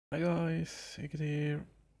Hi guys, Iggy here.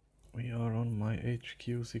 We are on my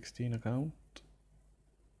HQ16 account.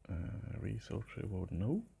 Resource reward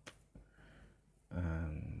nope.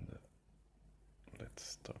 And let's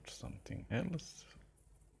start something else.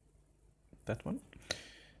 That one.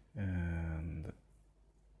 And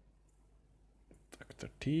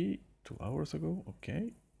DrT 2 hours ago,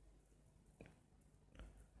 okay.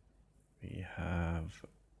 We have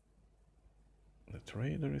the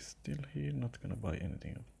trader is still here, not gonna buy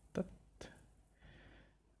anything of that.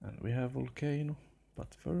 And we have Volcano,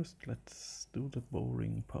 but first let's do the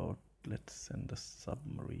boring part. Let's send a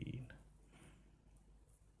submarine.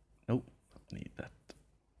 Nope, don't need that.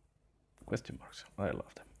 Question marks, I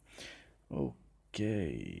love them.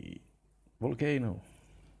 Okay, Volcano,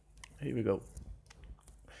 here we go.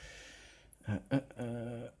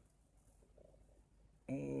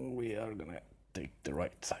 We are gonna take the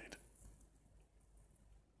right side.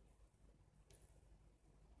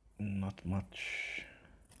 Not much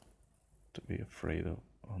to be afraid of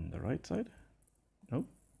on the right side. Nope,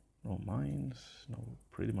 no mines, no,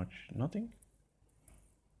 pretty much nothing.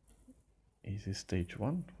 Easy stage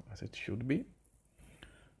 1, as it should be.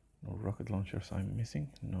 No rocket launchers I'm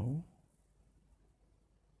missing, no.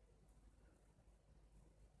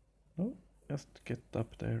 No, just get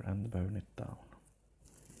up there and burn it down.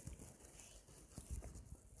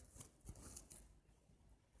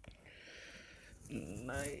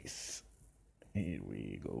 Nice. Here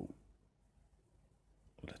we go.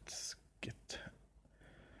 Let's get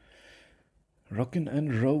rockin'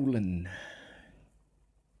 and rollin'.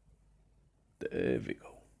 There we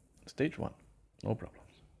go. Stage 1, no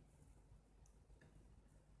problems.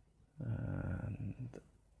 And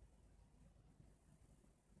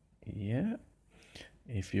yeah,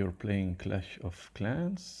 if you're playing Clash of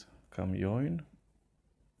Clans, come join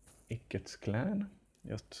Iket's clan.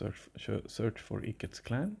 Just search for Iket's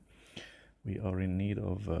clan. We are in need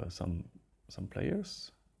of some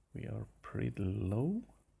players. We are pretty low.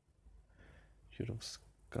 Should have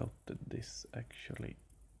scouted this actually.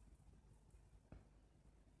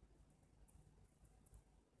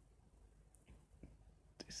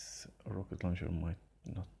 This rocket launcher might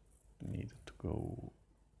not need to go.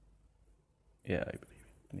 Yeah, I believe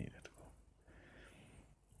it needed to go.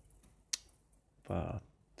 But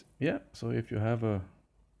yeah, so if you have a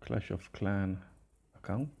Clash of Clan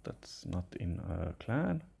account that's not in a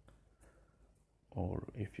clan, or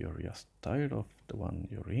if you're just tired of the one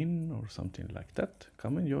you're in or something like that,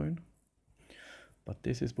 come and join. But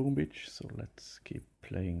this is Boom Beach, so let's keep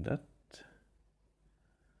playing that.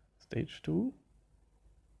 Stage 2.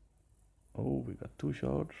 Oh, we got 2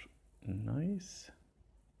 shards. Nice.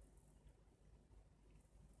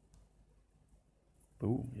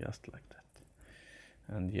 Boom, just like that.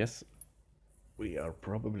 And yes, we are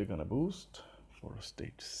probably gonna boost for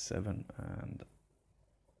stage 7 and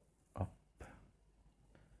up.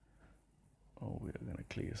 Oh, we are gonna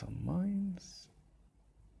clear some mines.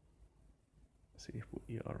 See if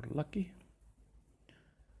we are lucky.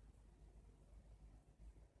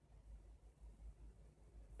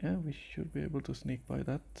 Yeah, we should be able to sneak by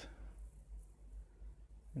that.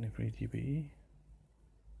 Any free GBE?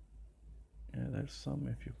 Yeah, there's some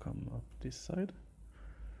if you come up this side.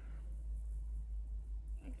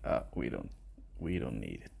 We don't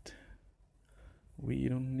need it. We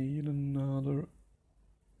don't need another.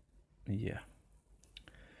 Yeah.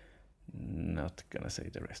 Not gonna say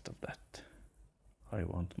the rest of that. I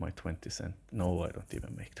want my 20 cent. No, I don't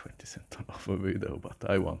even make 20 cent on offer video, but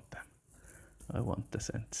I want them. I want the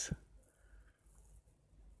cents.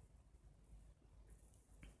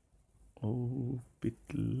 Oh, bit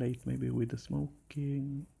late maybe with the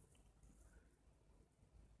smoking.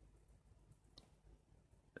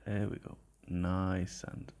 There we go. Nice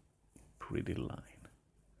and pretty line.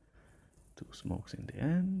 2 smokes in the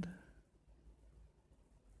end.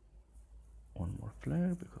 1 more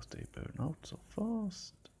flare because they burn out so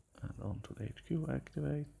fast. And onto the HQ,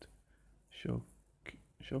 activate. Shock,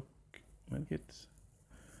 medkits.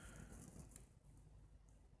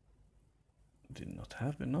 Did not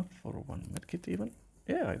have enough for 1 medkit even.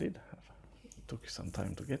 Yeah, I did have. It took some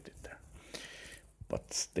time to get it there.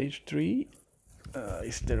 But stage 3,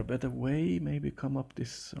 is there a better way? Maybe come up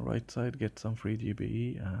this right side, get some free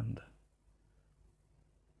GBE, and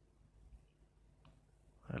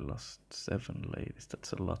I lost 7 ladies.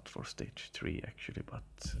 That's a lot for stage 3 actually, but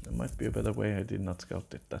there might be a better way. I did not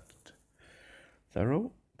scout it that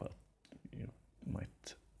thorough, but you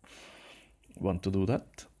might want to do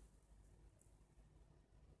that.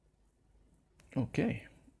 Okay.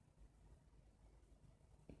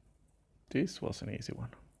 This was an easy one.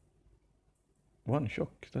 1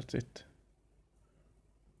 shock, that's it.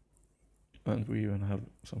 And we even have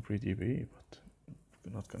some free GBE, but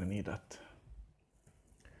we're not gonna need that.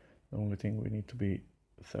 The only thing we need to be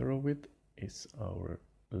thorough with is our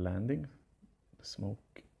landing, the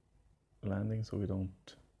smoke landing, so we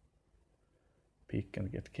don't peek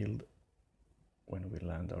and get killed when we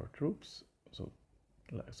land our troops. So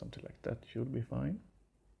something like that should be fine.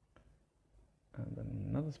 And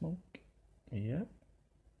another smoke. Yeah,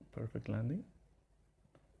 perfect landing.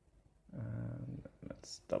 And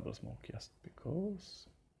let's double smoke just because.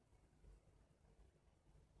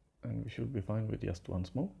 And we should be fine with just one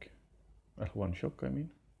smoke. One shock, I mean.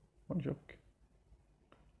 One shock.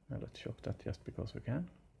 Let's shock that just because we can.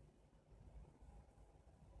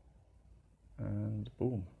 And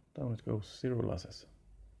boom, down it goes. 0 losses.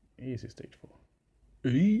 Easy stage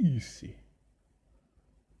 4. Easy.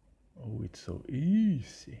 Oh, it's so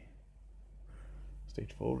easy.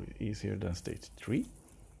 Stage 4 is easier than stage 3.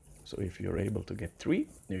 So if you're able to get 3,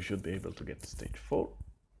 you should be able to get stage 4.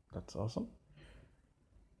 That's awesome.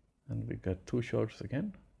 And we got 2 shards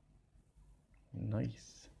again.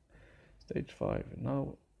 Nice. Stage 5.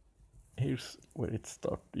 Now here's where it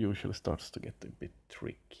usually starts to get a bit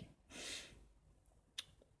tricky.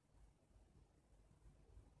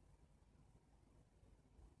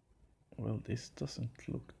 Well, this doesn't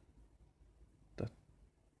look that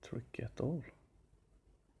tricky at all.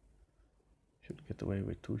 Should get away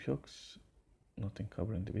with 2 shocks, nothing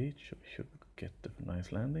covering the beach. We should get a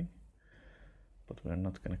nice landing, but we're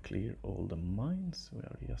not gonna clear all the mines. We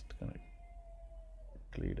are just gonna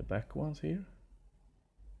clear the back ones here,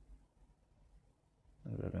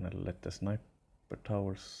 and we're gonna let the sniper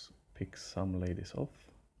towers pick some ladies off.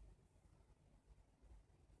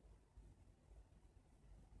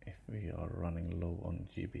 If we are running low on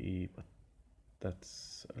GBE, but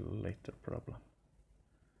that's a later problem.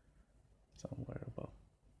 Somewhere about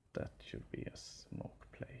that should be a smoke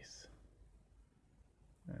place.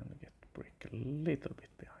 And get brick a little bit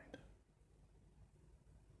behind.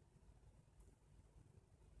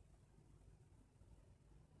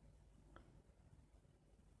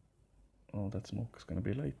 Oh, that smoke is gonna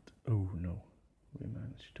be late. Oh no, we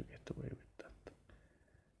managed to get away with that.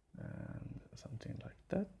 And something like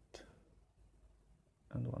that.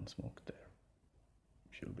 And 1 smoke there.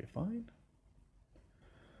 Should be fine.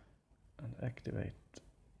 And activate.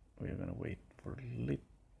 We're gonna wait for a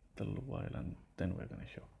little while and then we're gonna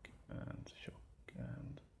shock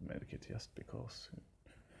and medikit just because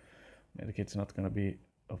medikit's not gonna be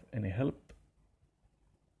of any help.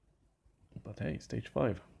 But hey, stage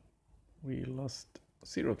 5. We lost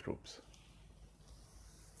 0 troops.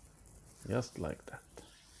 Just like that.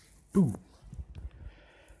 Boom!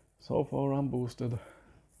 So far I'm boosted.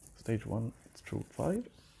 Stage 1, it's troop 5.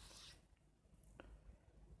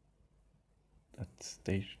 At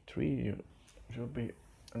stage 3 should be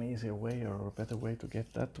an easier way or a better way to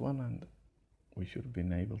get that one, and we should have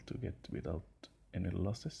been able to get without any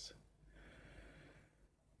losses.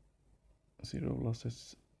 0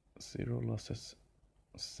 losses, 0 losses,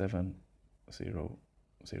 7, 0,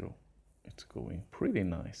 0. It's going pretty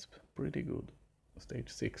nice, pretty good. Stage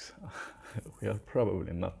 6, we are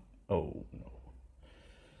probably not, oh no.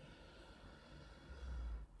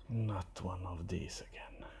 Not one of these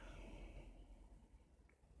again.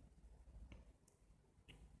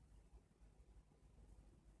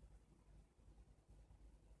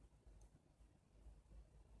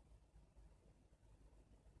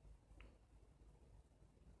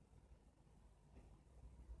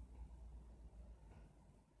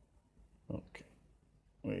 Okay,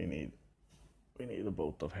 we need a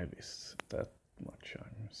boat of heavies. That much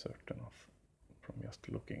I'm certain of from just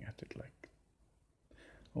looking at it. Like,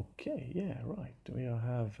 okay, yeah, right. We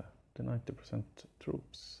have the 90%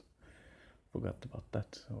 troops. Forgot about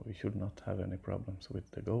that. So we should not have any problems with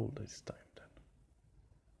the gold this time then.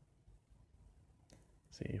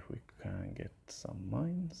 See if we can get some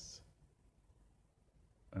mines,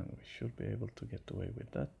 and we should be able to get away with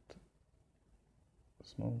that.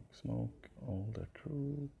 Smoke, smoke, all the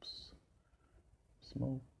troops.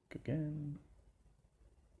 Smoke again.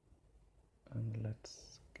 And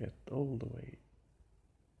let's get all the way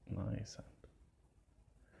nice and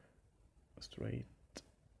straight.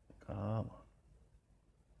 Come on.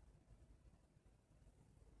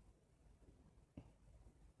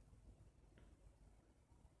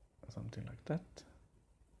 Something like that.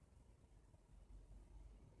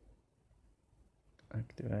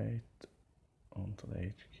 Activate onto the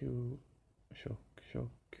HQ. Shock, shock.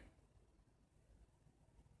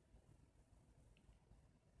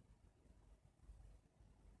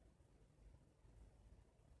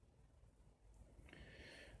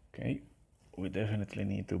 Okay, we definitely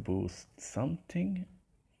need to boost something.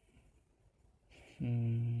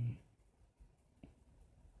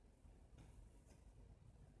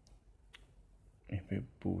 If we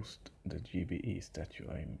boost the GBE statue,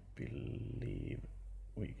 I believe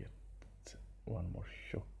we get one more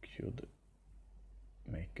shock should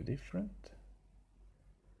make a difference.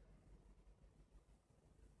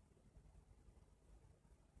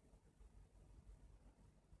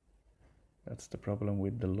 That's the problem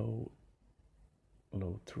with the low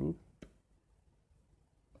troop.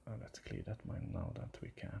 Let's clear that mine now that we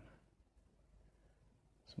can.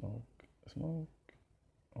 Smoke, smoke,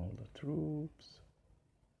 all the troops.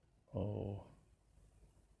 Oh.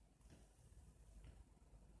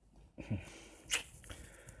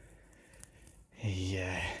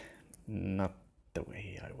 Yeah, not the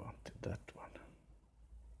way I wanted that one.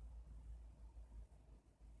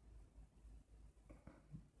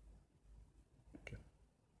 Get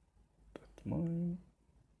that mine.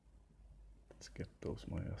 Let's get those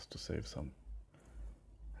mines to save some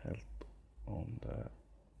health on the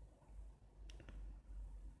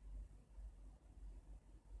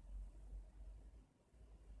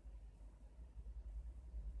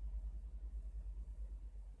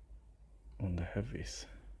heavies,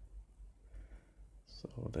 so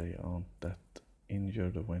they aren't that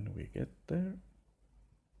injured when we get there.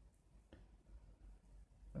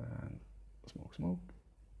 And smoke, smoke,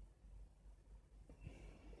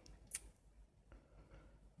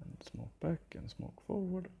 and smoke back and smoke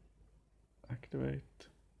forward. Activate,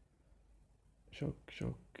 shock,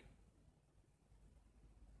 shock.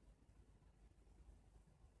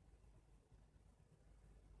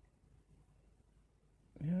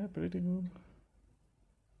 Yeah, pretty good.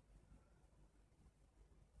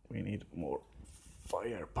 We need more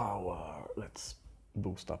firepower. Let's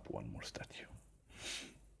boost up one more statue.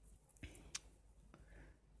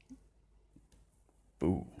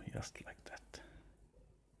 Boom, just like that.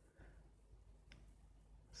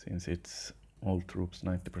 Since it's all troops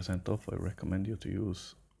 90% off, I recommend you to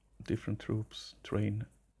use different troops, train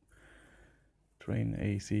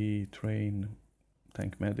AC, train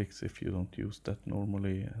tank medics if you don't use that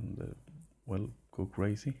normally, and well, go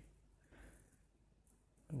crazy.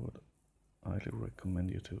 I would highly recommend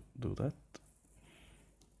you to do that.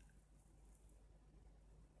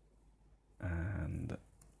 And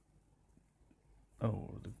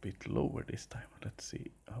oh, a bit lower this time. Let's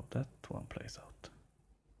see how that one plays out.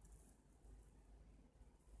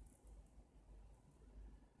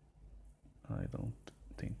 I don't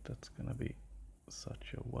think that's gonna be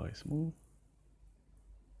such a wise move.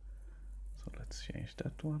 So let's change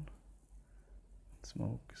that one.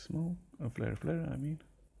 Smoke, smoke, flare, flare, I mean.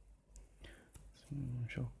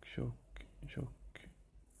 Shock, shock, shock,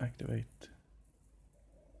 activate.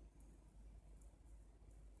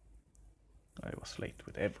 I was late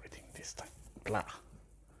with everything this time. Blah.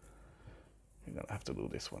 We're gonna have to do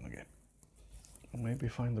this one again. Maybe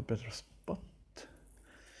find a better spot.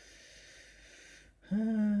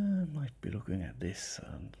 Might be looking at this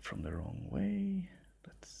from the wrong way.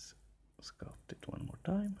 Let's scout it one more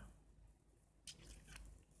time.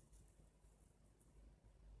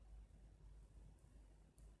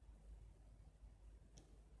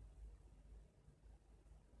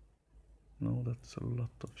 No, that's a lot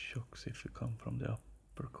of shocks if you come from the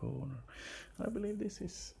upper corner. I believe this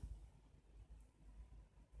is...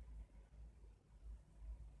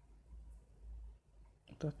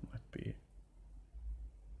 That might be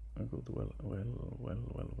a good, well,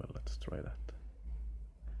 let's try that.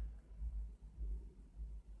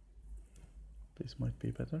 This might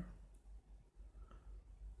be better.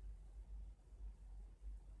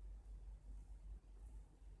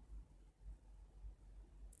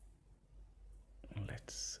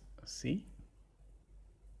 Let's see.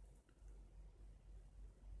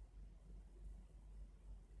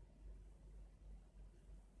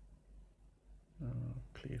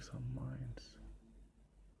 Clear some mines.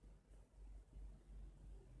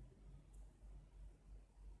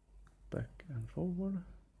 Back and forward.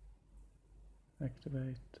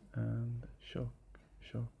 Activate and shock,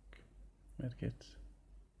 shock, medkits.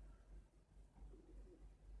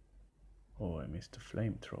 Oh, I missed the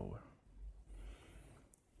flamethrower.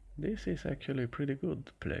 This is actually a pretty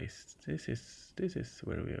good place. This is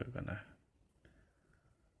where we are gonna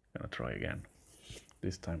try again.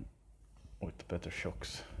 This time with better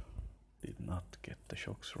shocks. Did not get the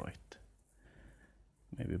shocks right.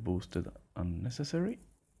 Maybe boosted unnecessary.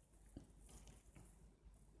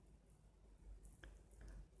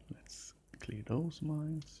 Let's clear those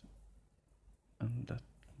mines. And that,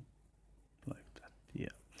 like that,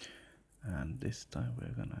 yeah. And this time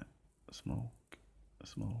we're gonna smoke,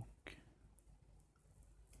 smoke,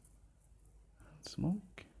 and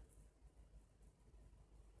smoke.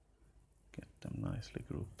 nicely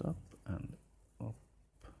grouped up and up.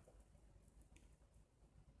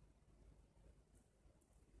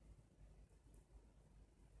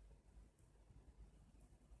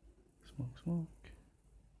 Smoke, smoke.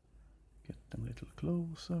 Get them a little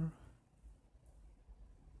closer.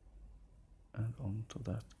 And onto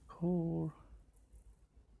that core.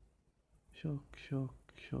 Shock, shock,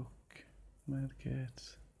 shock.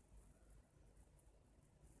 Medkits.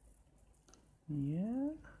 Yeah.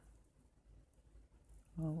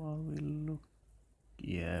 How are we look?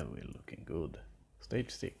 Yeah, we're looking good.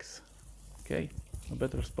 Stage 6. Okay, a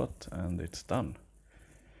better spot and it's done.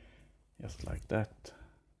 Just like that.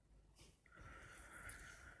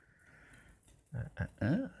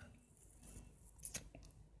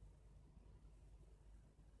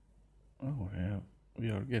 Oh yeah,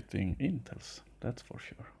 we are getting intels, that's for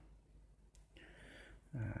sure.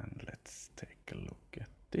 And let's take a look at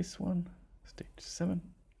this one, stage 7.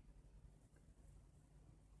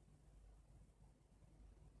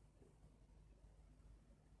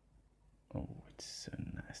 Oh, it's a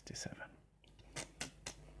nasty 7.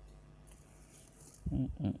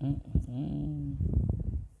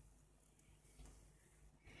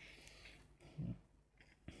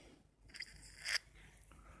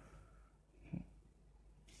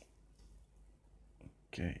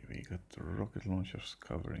 Okay, we got rocket launchers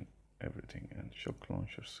covering everything and shock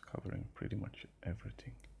launchers covering pretty much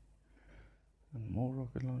everything. And more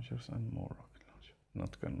rocket launchers and more rocket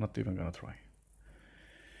launchers. Not even gonna try.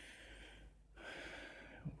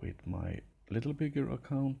 With my little bigger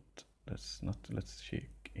account, let's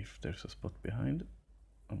check if there's a spot behind.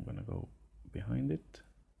 I'm gonna go behind it.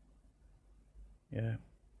 Yeah,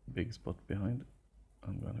 big spot behind.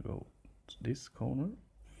 I'm gonna go to this corner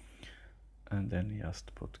and then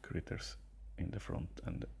just put critters in the front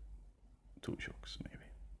and 2 shocks maybe.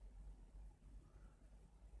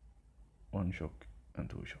 1 shock and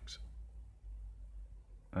 2 shocks.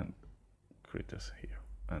 And critters here,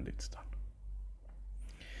 and it's done.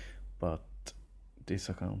 But this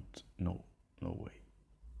account, no way.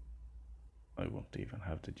 I won't even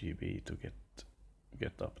have the GB to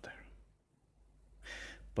get up there.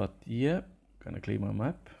 But yeah, gonna clean my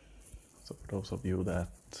map. So for those of you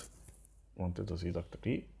that wanted to see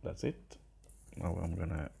DrT, that's it. Now I'm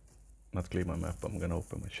gonna not clean my map, I'm gonna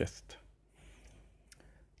open my chest.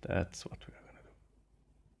 That's what we are gonna do.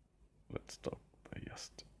 Let's start by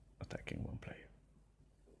just attacking 1 player.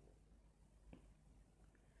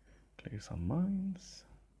 Clear some mines.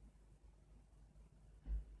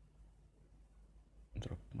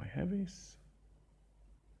 Drop my heavies.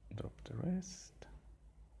 Drop the rest.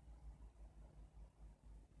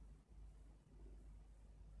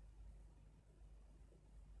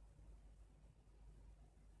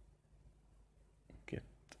 Get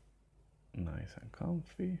nice and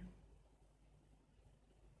comfy.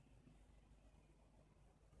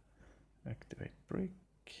 Activate brick.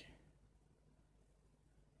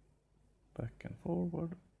 Back and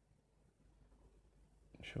forward.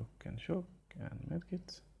 Shock and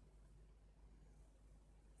medkits.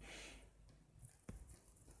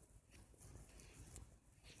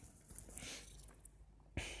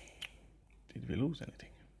 Did we lose anything?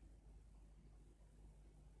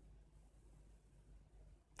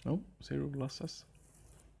 No, 0 losses.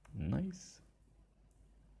 Nice.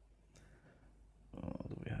 Oh,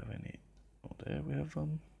 do we have any? Oh, there we have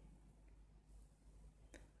one.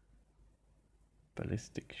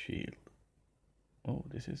 Ballistic shield. Oh,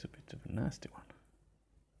 this is a bit of a nasty one.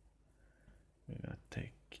 We're gonna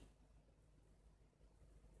take...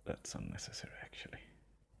 That's unnecessary actually.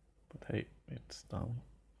 But hey, it's down.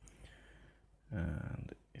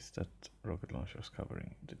 And is that rocket launchers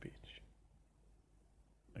covering the beach?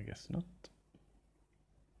 I guess not.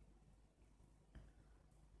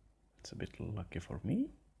 It's a bit lucky for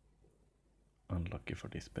me. Unlucky for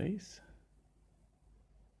this base.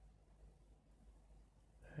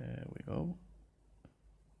 There we go.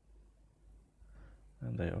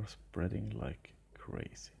 And they are spreading like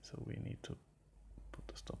crazy, so we need to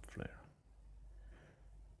put a stop flare.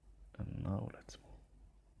 And now let's move.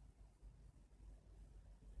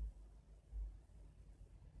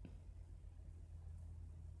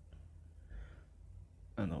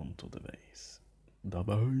 And onto the base. The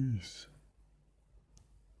base!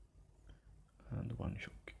 And 1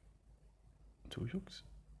 shock. 2 shocks.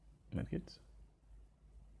 Medkits.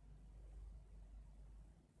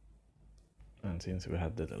 And since we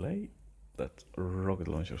had the delay, that rocket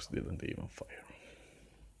launchers didn't even fire.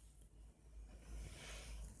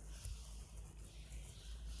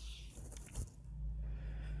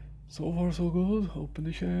 So far so good. Open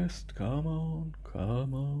the chest. Come on,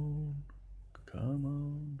 come on, come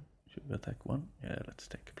on. Should attack one. Yeah, let's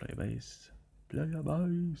take play base. Play a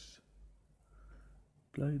base.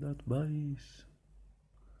 Play that base.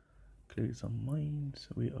 Clear some mines.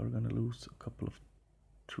 We are gonna lose a couple of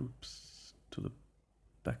troops to the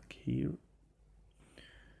back here.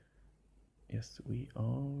 Yes, we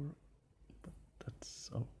are, but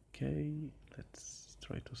that's okay. Let's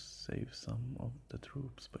try to save some of the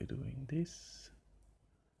troops by doing this.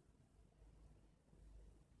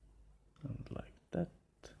 And like that.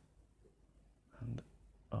 And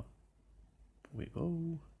up we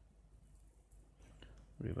go.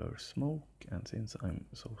 Reverse smoke, and since I'm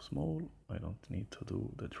so small, I don't need to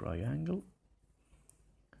do the triangle.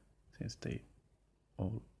 Since they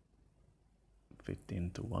all fit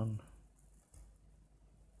into one.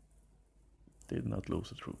 Did not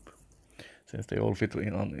lose a troop. Since they all fit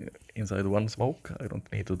inside one smoke, I don't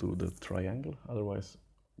need to do the triangle. Otherwise,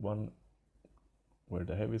 one where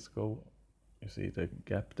the heavies go, you see the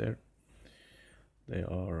gap there. They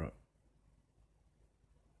are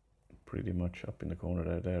pretty much up in the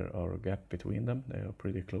corner there are a gap between them. They are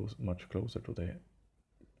pretty close, much closer to the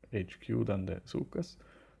HQ than the Sukas,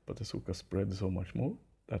 but the Sukas spread so much more.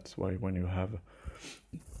 That's why when you have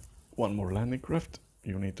one more landing craft,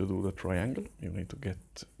 you need to do the triangle. You need to get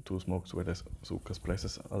two smokes where the Sukas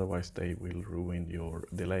places, otherwise they will ruin your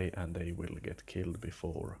delay and they will get killed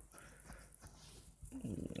before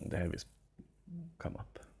the heavies come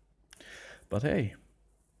up. But hey,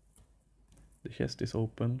 the chest is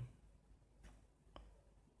open.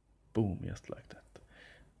 Boom, just like that.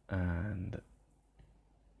 And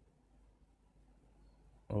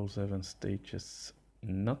all 7 stages,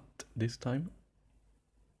 not this time.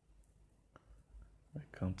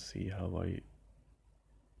 I can't see how I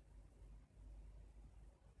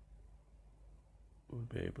will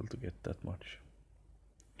be able to get that much.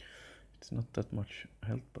 It's not that much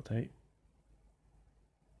health, but hey.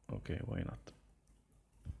 Okay, why not?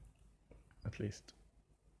 At least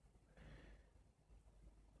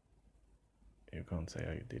you can't say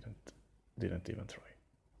I didn't even try.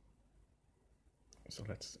 So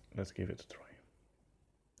let's give it a try.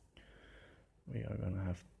 We are gonna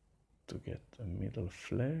have to get a middle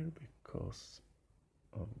flare because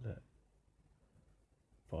of the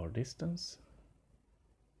far distance.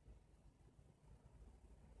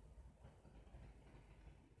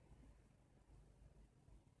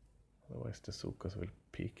 Otherwise the Sukas will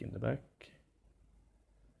peek in the back.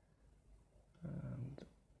 And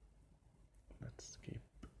let's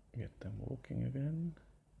get them walking again.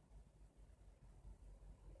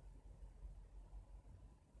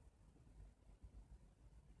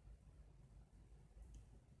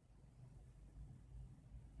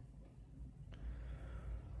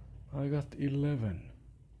 I got 11.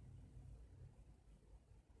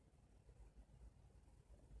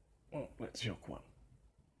 Oh, let's shock one.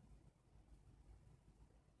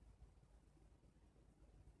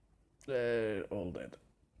 They're all dead.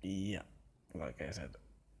 Yeah, like I said,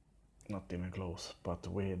 not even close, but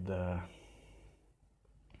with a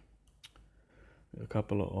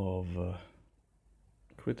couple of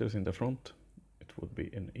critters in the front, it would be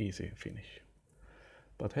an easy finish.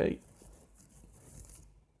 But hey,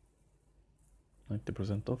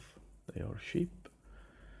 90% off, they are cheap.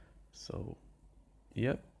 So,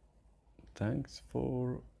 yep, thanks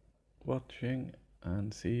for watching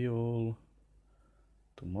and see you all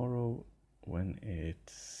tomorrow when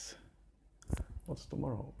it's... What's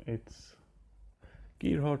tomorrow? It's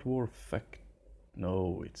Gearheart War Fact.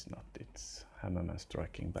 No, it's not. It's Hammerman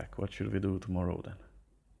Striking Back. What should we do tomorrow then?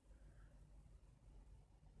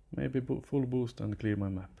 Maybe full boost and clear my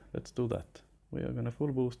map. Let's do that. We are gonna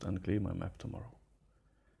full boost and clear my map tomorrow.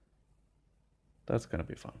 That's gonna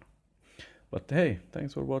be fun. But hey,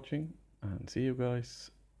 thanks for watching and see you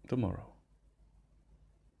guys tomorrow.